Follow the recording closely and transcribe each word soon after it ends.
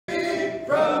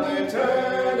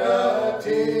And I,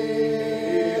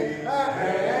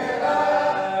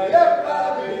 if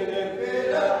I be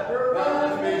lifted up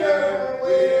from the earth,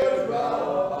 will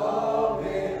draw all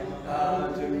men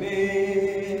unto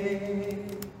me.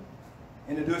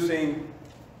 Introducing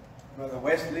Brother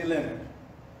Wesley Leonard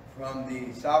from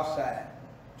the Southside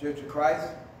Church of Christ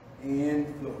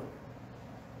in Florida.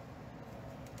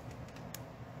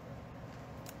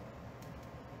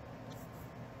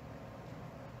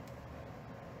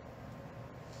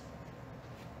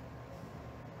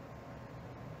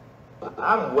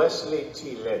 I'm Wesley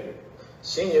T. Leonard,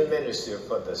 Senior Minister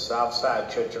for the Southside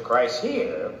Church of Christ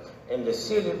here in the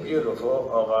city beautiful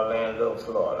of Orlando,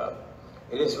 Florida.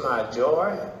 It is my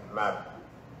joy, my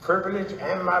privilege,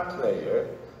 and my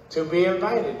pleasure to be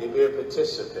invited to be a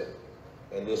participant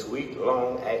in this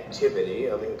week-long activity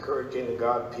of encouraging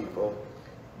God people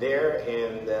there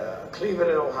in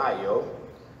Cleveland, Ohio,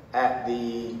 at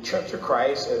the Church of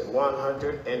Christ at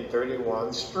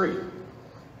 131st Street.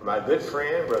 My good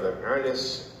friend, Brother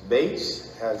Ernest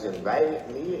Bates, has invited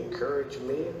me, encouraged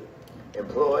me,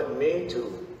 implored me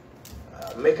to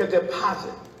make a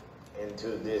deposit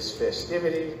into this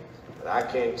festivity, and I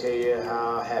can't tell you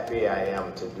how happy I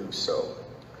am to do so.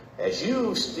 As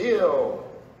you still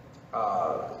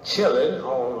chilling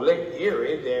on Lake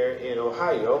Erie there in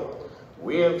Ohio,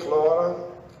 we in Florida,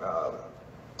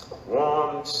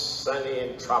 warm, sunny,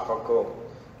 and tropical.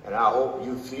 And I hope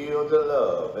you feel the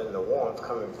love and the warmth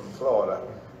coming from Florida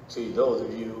to those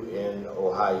of you in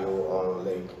Ohio on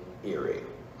Lake Erie.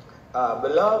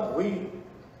 Beloved, we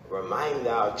remind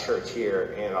our church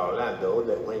here in Orlando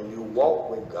that when you walk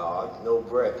with God, no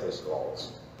breath is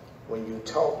lost. When you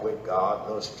talk with God,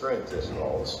 no strength is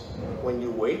lost. When you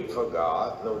wait for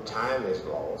God, no time is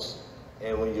lost.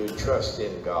 And when you trust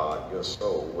in God, your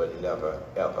soul will never,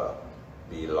 ever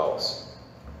be lost.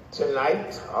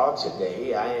 Tonight, or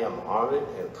today, I am honored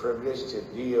and privileged to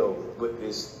deal with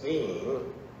this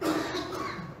theme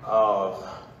of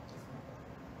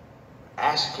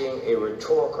asking a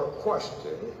rhetorical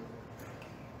question: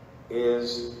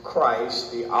 is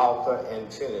Christ the author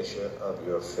and finisher of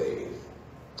your faith?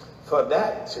 For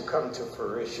that to come to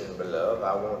fruition, beloved,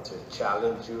 I want to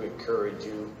challenge you, encourage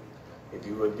you, if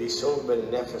you would be so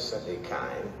beneficently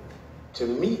kind, to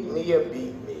meet me or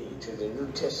beat me to the New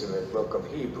Testament book of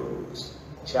Hebrews,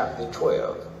 chapter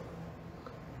 12.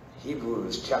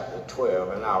 Hebrews chapter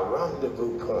 12, and our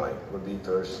rendezvous point would be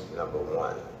verse number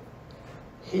 1.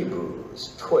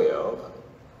 Hebrews 12,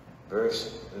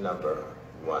 verse number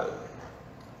 1.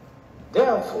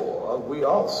 Therefore, we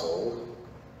also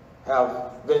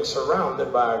have been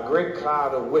surrounded by a great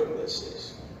cloud of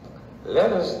witnesses.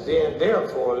 Let us then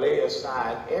therefore lay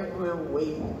aside every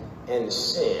weight and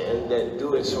sin that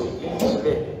doeth so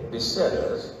easily beset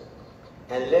us,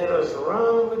 and let us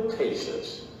run with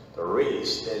patience the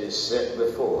race that is set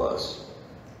before us.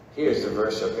 Here's the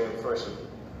verse of first.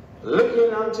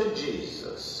 Looking unto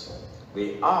Jesus,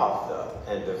 the author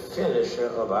and the finisher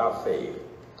of our faith,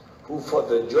 who for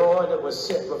the joy that was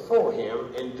set before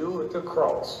him endured the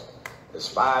cross,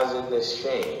 despising the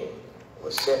shame,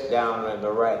 was set down in the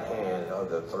right hand of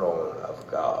the throne of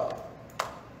God.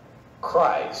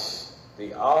 Christ,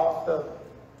 the author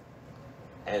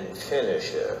and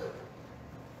finisher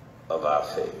of our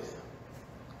faith.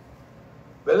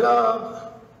 Beloved,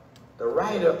 the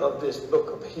writer of this book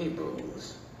of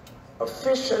Hebrews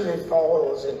officially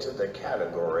falls into the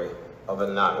category of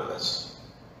anonymous.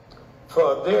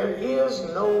 For there is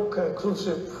no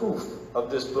conclusive proof of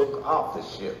this book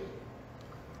authorship.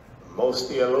 Most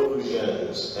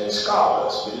theologians and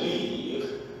scholars believe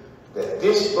that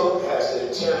this book has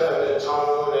the tenor, the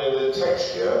tone, and the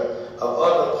texture of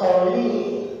other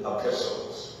Pauline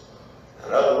epistles.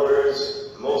 In other words,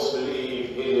 most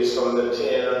believe it is from the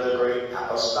pen of the great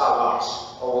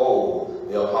apostolos of old,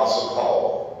 the Apostle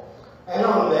Paul. And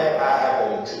on that I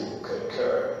happen to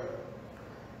concur.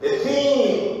 The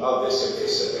theme of this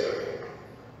epistolary,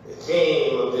 the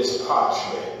theme of this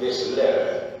parchment, this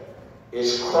letter,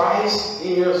 is Christ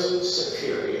is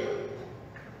superior.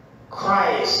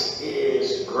 Christ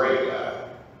is greater.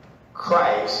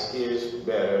 Christ is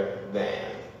better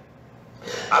than.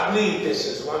 I believe this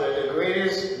is one of the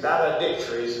greatest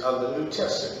valedictories of the New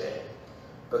Testament,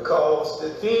 because the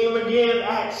theme again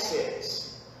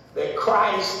accents that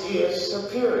Christ is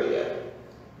superior,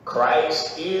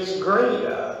 Christ is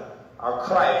greater, or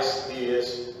Christ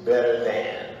is better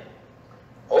than.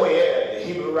 Oh yeah, the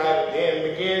Hebrew writer then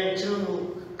began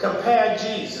to compare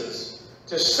Jesus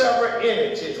to several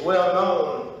entities well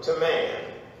known to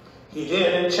man. He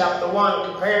then in chapter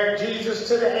 1 compared Jesus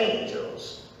to the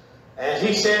angels. And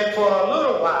he said for a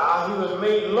little while he was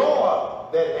made lower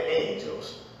than the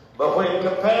angels. But when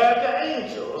compared to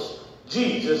angels,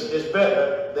 Jesus is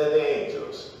better than the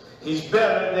angels. He's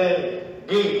better than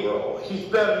Gabriel. He's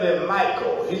better than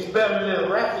Michael. He's better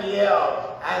than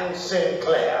Raphael and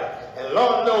Sinclair. And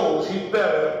Lord knows he's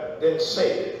better than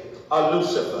Satan or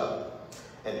Lucifer.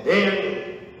 And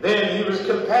then he was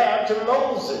compared to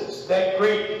Moses, that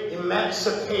great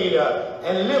emancipator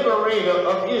and liberator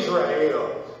of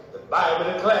Israel. The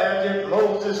Bible declares that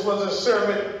Moses was a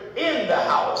servant in the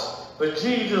house, but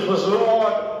Jesus was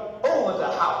Lord over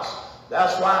the house.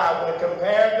 That's why when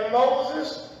compared to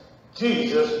Moses,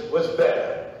 Jesus was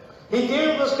better. He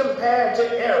then was compared to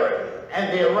Aaron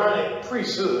and the Aaronic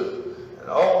priesthood and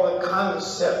all the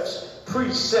concepts,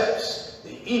 precepts,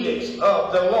 the edicts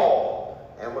of the law.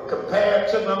 And when compared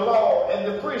to the law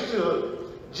and the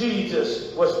priesthood,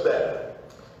 Jesus was better.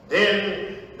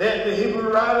 Then the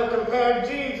Hebrew writer compared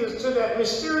Jesus to that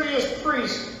mysterious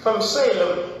priest from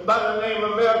Salem by the name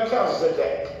of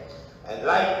Melchizedek. And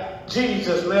like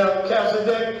Jesus,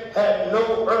 Melchizedek had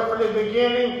no earthly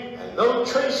beginning and no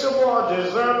traceable or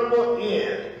discernible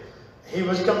end. He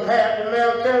was compared to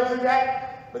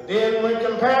Melchizedek, but then when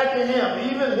compared to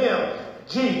him, even him,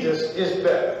 Jesus is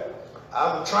better.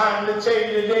 I'm trying to tell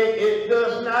you today, it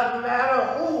does not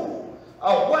matter who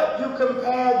or what you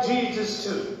compare Jesus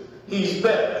to. He's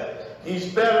better.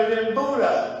 He's better than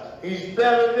Buddha. He's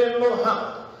better than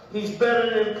Muhammad. He's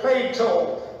better than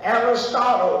Plato,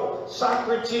 Aristotle,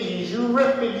 Socrates,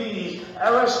 Euripides,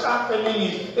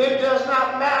 Aristophanes. It does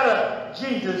not matter.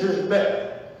 Jesus is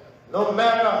better. No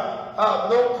matter,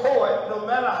 no poet, no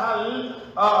matter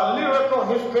how lyrical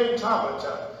his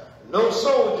pentameter, no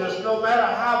soldiers, no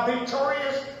matter how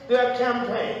victorious their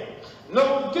campaign,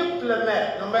 no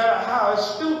diplomat, no matter how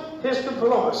astute his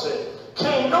diplomacy,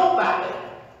 can't nobody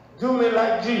do me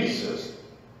like Jesus.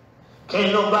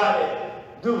 Can't nobody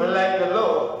do me like the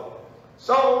Lord.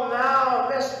 So now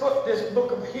let's put this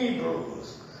book of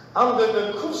Hebrews under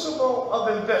the crucible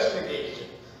of investigation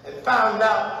and find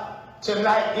out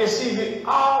tonight, is he the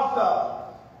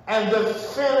author and the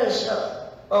finisher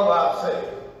of our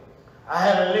faith. I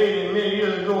had a lady many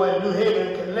years ago in New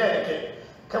Haven, Connecticut,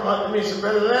 come up to me and said,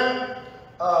 Brother Leonard,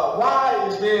 why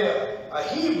is there a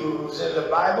Hebrews in the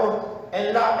Bible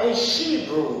and not a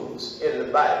Shebrews in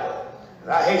the Bible?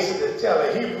 And I hasten to tell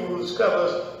her Hebrews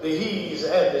covers the he's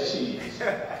and the she's.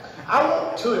 I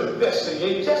want to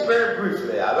investigate just very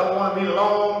briefly. I don't want to be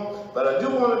long, but I do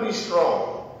want to be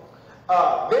strong.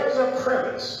 There's a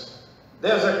premise,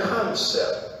 there's a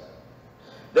concept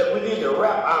that we need to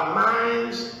wrap our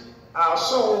minds, our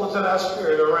souls, and our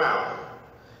spirit around.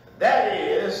 That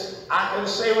is, I can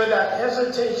say without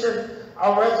hesitation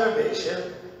or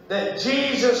reservation that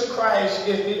Jesus Christ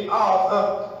is the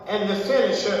author and the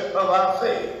finisher of our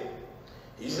faith.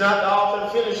 He's not the author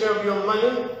and finisher of your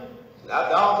money, not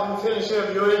the author and finisher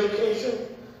of your education.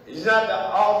 He's not the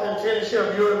author and finisher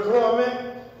of your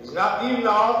employment. He's not even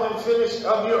the author and finisher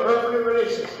of your earthly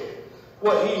relationship.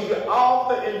 What he's the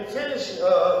author and finisher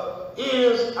of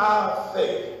is our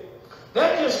faith.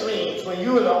 That just means when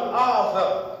you are the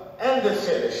author and the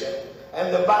finisher,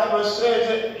 and the Bible says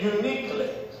it uniquely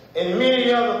in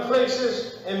many other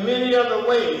places, in many other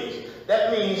ways,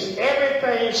 that means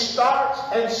everything starts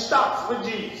and stops with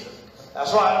Jesus.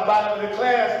 That's why the Bible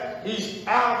declares he's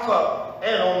Alpha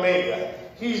and Omega.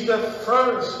 He's the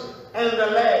first and the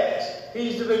last.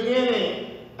 He's the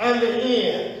beginning and the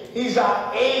end. He's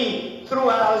our A through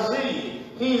our Z.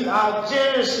 He's our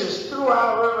Genesis through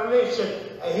our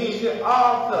Revelation. And he's the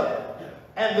author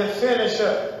and the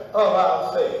finisher of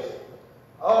our faith.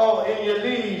 Oh, in your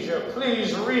leisure,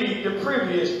 please read the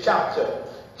previous chapter,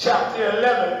 chapter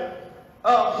 11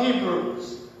 of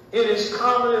Hebrews. It is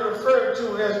commonly referred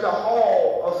to as the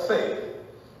Hall of Faith,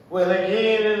 where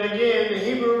again and again the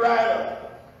Hebrew writer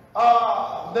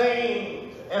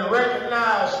named and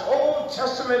recognized Old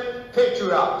Testament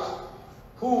patriarchs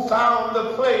who found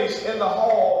the place in the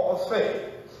Hall of Faith.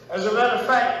 As a matter of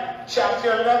fact,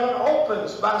 chapter 11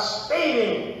 opens by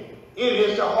stating it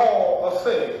is the Hall of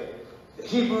Faith.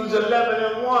 Hebrews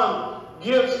 11:1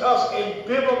 gives us a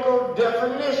biblical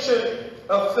definition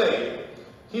of faith.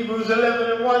 Hebrews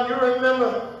 11:1, you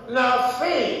remember, now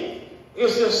faith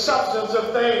is the substance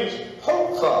of things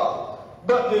hoped for,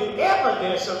 but the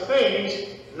evidence of things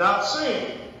not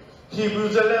seen.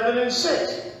 Hebrews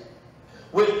 11:6,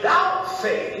 without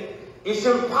faith it's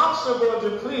impossible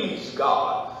to please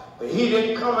God. For he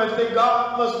that cometh to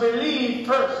God must believe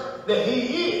first that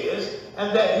he is,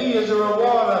 and that he is a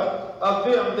rewarder of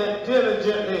them that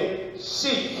diligently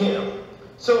seek him.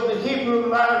 So the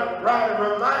Hebrew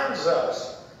writer reminds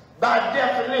us, by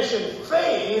definition,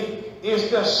 faith is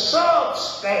the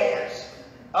substance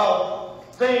of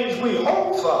things we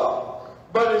hope for,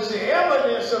 but it's the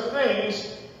evidence of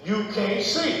things you can't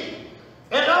see.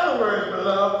 In other words,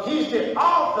 beloved, he's the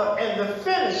author and the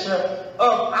finisher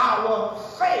of our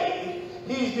faith.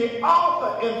 He's the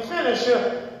author and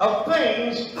finisher of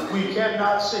things we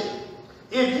cannot see.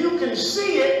 If you can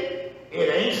see it,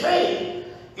 it ain't faith.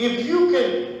 If you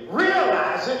can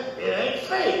realize it, it ain't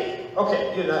faith.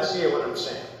 Okay, you're not seeing what I'm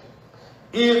saying.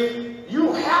 If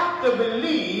you have to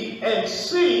believe and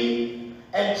see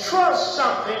and trust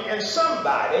something and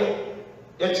somebody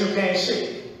that you can't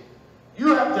see,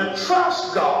 you have to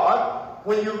trust God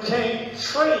when you can't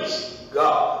trace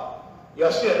God.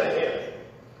 You're still not hearing me.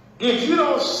 If you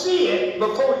don't see it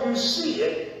before you see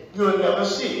it, you'll never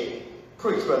see it.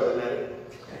 Preach, Brother Leonard.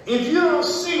 If you don't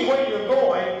see where you're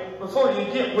going before you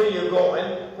get where you're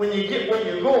going, when you get where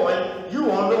you're going, you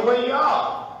won't know where you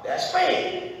are. That's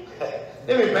faith.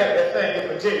 Let me back that thing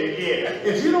up and tell you again.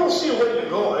 If you don't see where you're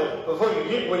going before you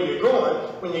get where you're going,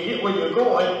 when you get where you're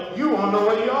going, you won't know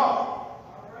where you are.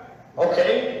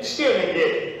 Okay? Still didn't get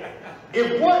it.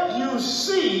 If what you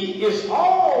see is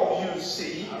all you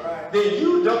see, then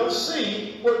you don't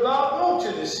see what God wants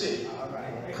you to see.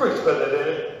 Preach, Brother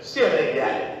Leonard. Still ain't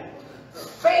got it.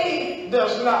 Faith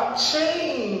does not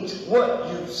change what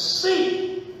you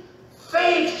see.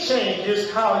 Faith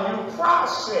changes how you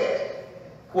process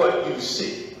what you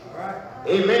see.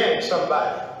 Amen,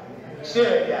 somebody. Still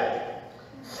ain't got it.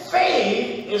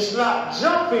 Faith is not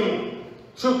jumping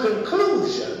to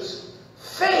conclusions.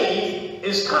 Faith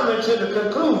is coming to the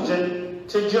conclusion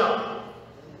to jump.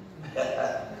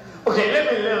 Okay,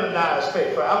 let me Leonard's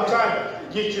faith. I'm trying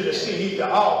to get you to see he's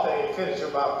the author and finisher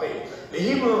of our faith. The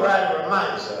Hebrew writer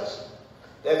reminds us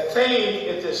that faith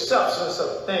is the substance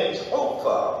of things hoped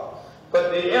for,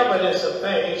 but the evidence of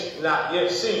things not yet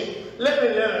seen. Let me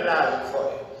Leonardize it for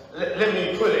you. Let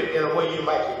me put it in a way you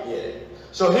might get it.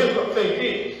 So here's what faith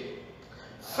is.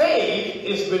 Faith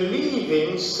is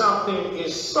believing something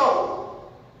is so,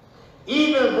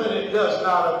 even when it does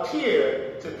not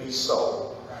appear to be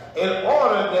so, in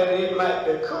order that it might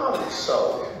become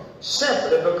so,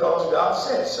 simply because God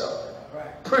said so.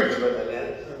 Preach with it,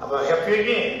 then. I'm going to help you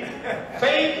again.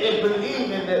 Faith is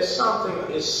believing that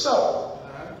something is so,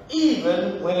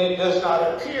 even when it does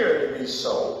not appear to be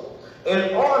so,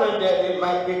 in order that it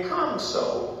might become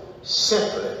so,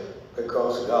 simply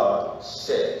because God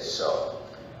said so.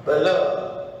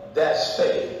 Beloved, that's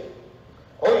faith.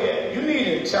 Oh yeah, you need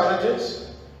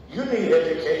intelligence. You need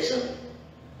education.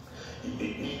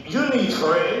 You need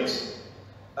friends.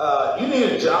 You need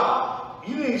a job.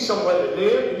 You need somewhere to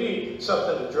live. You need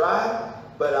something to drive.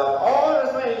 But of all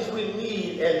the things we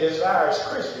need and desire as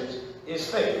Christians is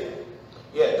faith.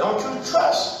 Yeah, don't you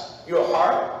trust your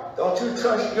heart. Don't you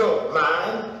trust your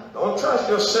mind. Don't trust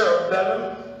your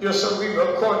cerebellum, your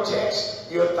cerebral cortex,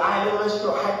 your thymus,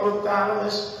 your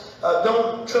hypothalamus.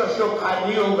 Don't trust your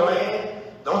pineal gland.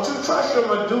 Don't you trust your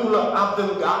medulla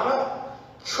oblongata.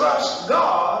 Trust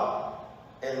God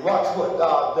and watch what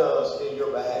God does in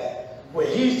your behalf. When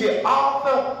he's the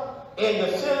author and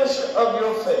the finisher of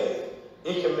your faith,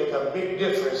 it can make a big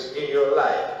difference in your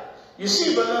life. You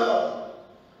see, beloved,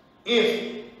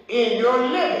 if in your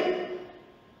living,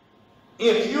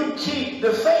 if you keep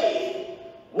the faith,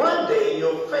 one day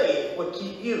your faith will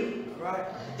keep you. Right.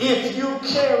 If you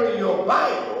carry your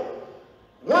Bible,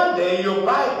 one day your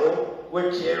Bible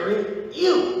will carry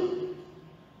you.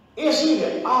 Is he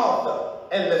the author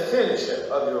and the finisher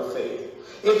of your faith?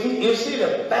 Is he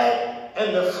the back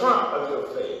and the front of your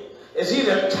faith? Is he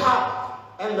the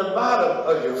top and the bottom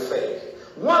of your faith?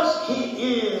 Once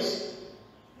he is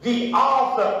the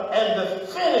author and the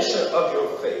finisher of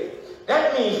your faith,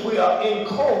 that means we are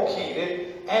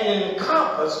inculcated and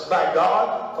encompassed by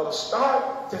God from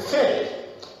start to finish.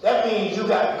 That means you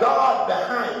got God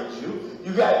behind you.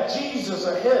 You got Jesus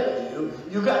ahead of you.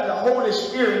 You got the Holy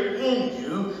Spirit in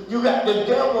you. You got the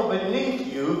devil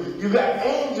beneath you. You got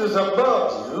angels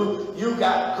above you. You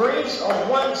got grace on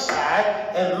one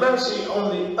side and mercy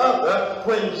on the other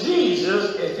when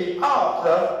Jesus is the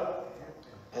author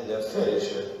and the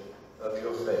finisher of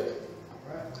your faith.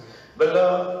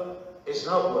 Beloved, it's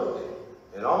noteworthy.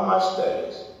 In all my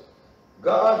studies,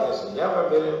 God has never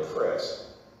been impressed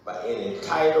by any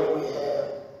title we have,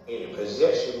 any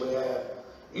possession we have.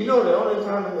 You know, the only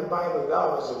time in the Bible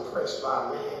God was impressed by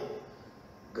a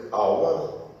man or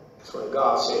woman is when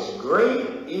God says, "Great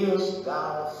is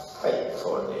thy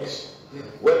faithfulness."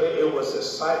 Whether it was a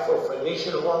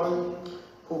Syrophoenician woman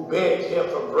who begged him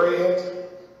for bread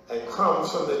and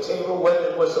crumbs from the table, whether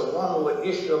it was a woman with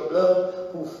issue of blood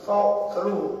who fought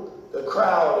through the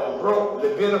crowd and broke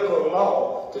Levitical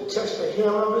law to touch the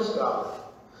hem of his garment.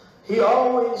 He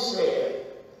always said,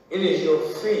 It is your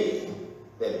faith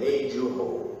that made you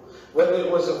whole. Whether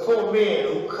it was the 4 men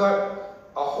who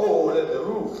cut a hole in the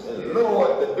roof and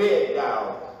lowered the bed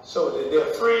down so that their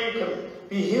friend could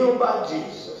be healed by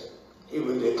Jesus, he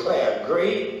would declare,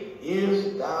 great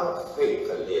is thy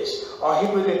faithfulness. Or he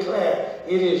would declare,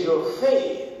 it is your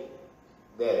faith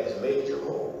that has made you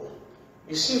whole.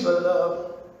 You see,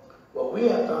 beloved, what we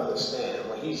have to understand,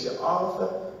 when he's the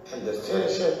author and the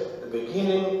finisher, the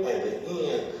beginning and the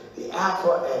end, the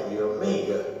Alpha and the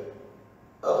Omega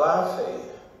of our faith,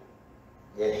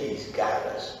 then he's got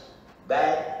us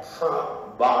back,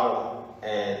 front, bottom,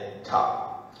 and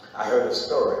top. I heard a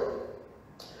story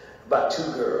about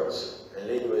 2 girls, and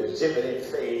they were exhibiting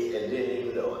faith and didn't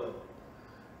even know it.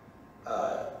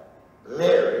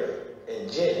 Mary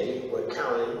and Jenny were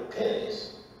counting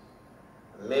pennies.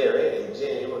 Mary and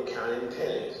Jenny were counting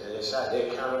pennies, and they said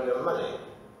they counted their money.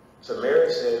 So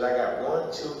Mary says, I got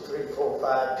 1, 2, 3, 4,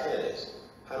 5 pennies.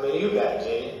 How many you got,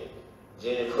 Jenny?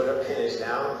 Jenny put her pennies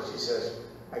down, and she says,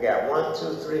 I got 1,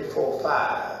 2, 3, 4,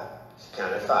 5. She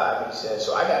counted 5. He said,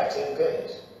 so I got 10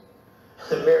 pennies.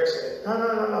 And Mary said,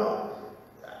 no.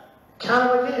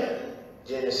 Count them again.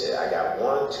 Jenny said, I got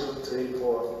 1, 2, 3,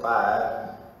 4, 5.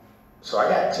 So I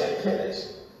got 10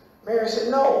 pennies. Mary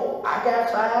said, no, I got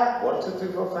 5. 1, 2,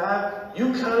 3, 4, 5.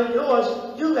 You counted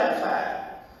yours. You got 5.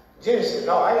 Jenny said,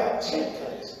 no, I got 10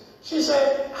 pennies. She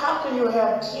said, how can you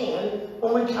have 10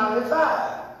 when we counted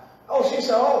 5? Oh, she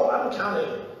said, oh, I'm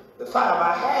counting the 5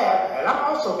 I have, and I'm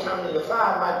also counting the 5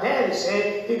 my daddy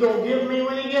said he's going to give me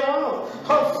when he get home.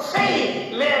 Her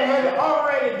faith led her to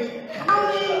already be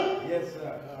counting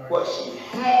what she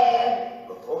had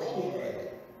before she had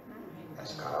it.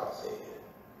 That's called faith.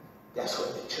 That's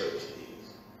what the church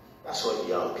needs. That's what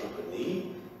young people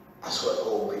need. That's what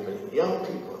old people need. Young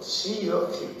people, see your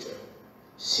future.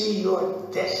 See your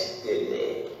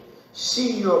destiny.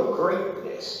 See your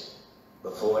greatness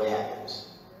before it happens.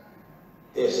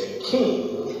 There's a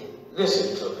king,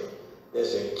 listen to me,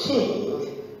 there's a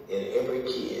king in every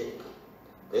kid.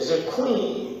 There's a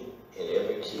queen in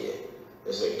every kid.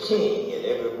 There's a king in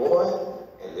every boy,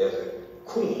 and there's a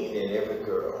queen in every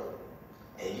girl.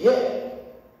 And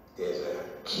yet, there's a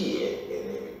kid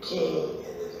in every king,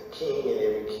 and there's a king in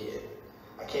every kid.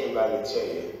 I came by to tell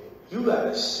you, you got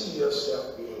to see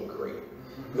yourself being great.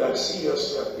 You got to see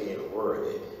yourself being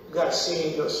worthy. You got to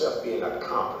see yourself being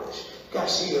accomplished. You got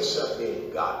to see yourself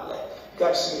being godly. You got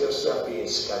to see yourself being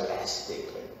scholastic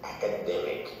and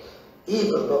academic,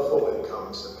 even before it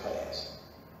comes to pass.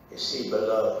 You see,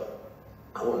 beloved,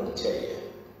 I want to tell you,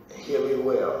 and hear me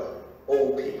well,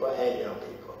 old people and young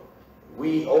people.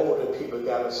 We older people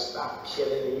got to stop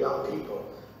killing the young people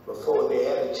before they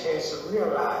have a chance to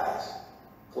realize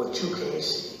what you can't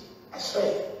see. That's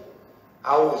faith.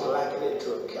 I always liken it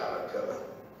to a caterpillar.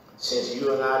 Since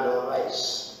you and I don't like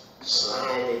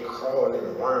slimy,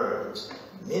 crawling worms,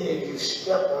 many of you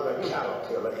step on a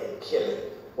caterpillar and kill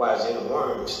it while it's in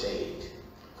worm stage.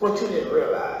 What you didn't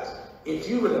realize, if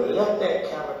you would have left that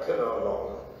caterpillar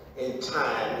alone, in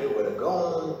time it would have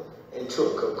gone into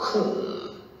a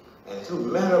cocoon, and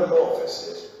through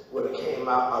metamorphosis would have came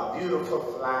out a beautiful,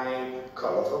 flying,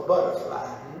 colorful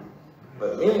butterfly.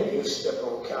 But many of you step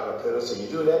on caterpillars, and you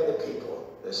do that to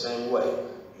people the same way.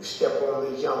 You step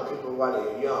on these young people while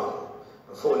they're young,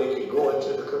 before they can go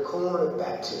into the cocoon of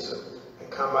baptism and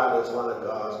come out as one of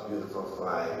God's beautiful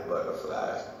flying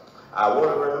butterflies. I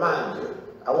want to remind you,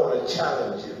 I want to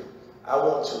challenge you, I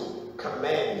want to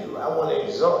command you, I want to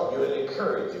exhort you and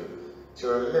encourage you to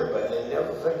remember and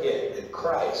never forget that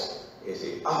Christ is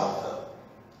the author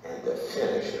and the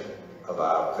finisher of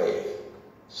our faith.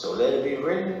 So let it be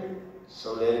written,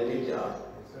 so let it be done.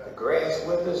 The grass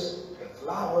withers, the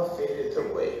flower fadeth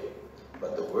away,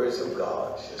 but the words of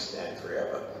God shall stand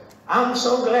forever. I'm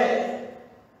so glad.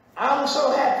 I'm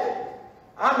so happy.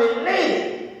 I'm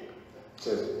elated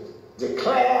to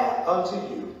declare unto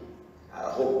you. I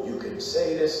hope you can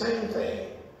say the same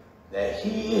thing, that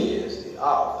he is the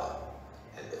author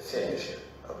and the finisher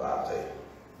of our faith.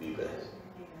 Be blessed.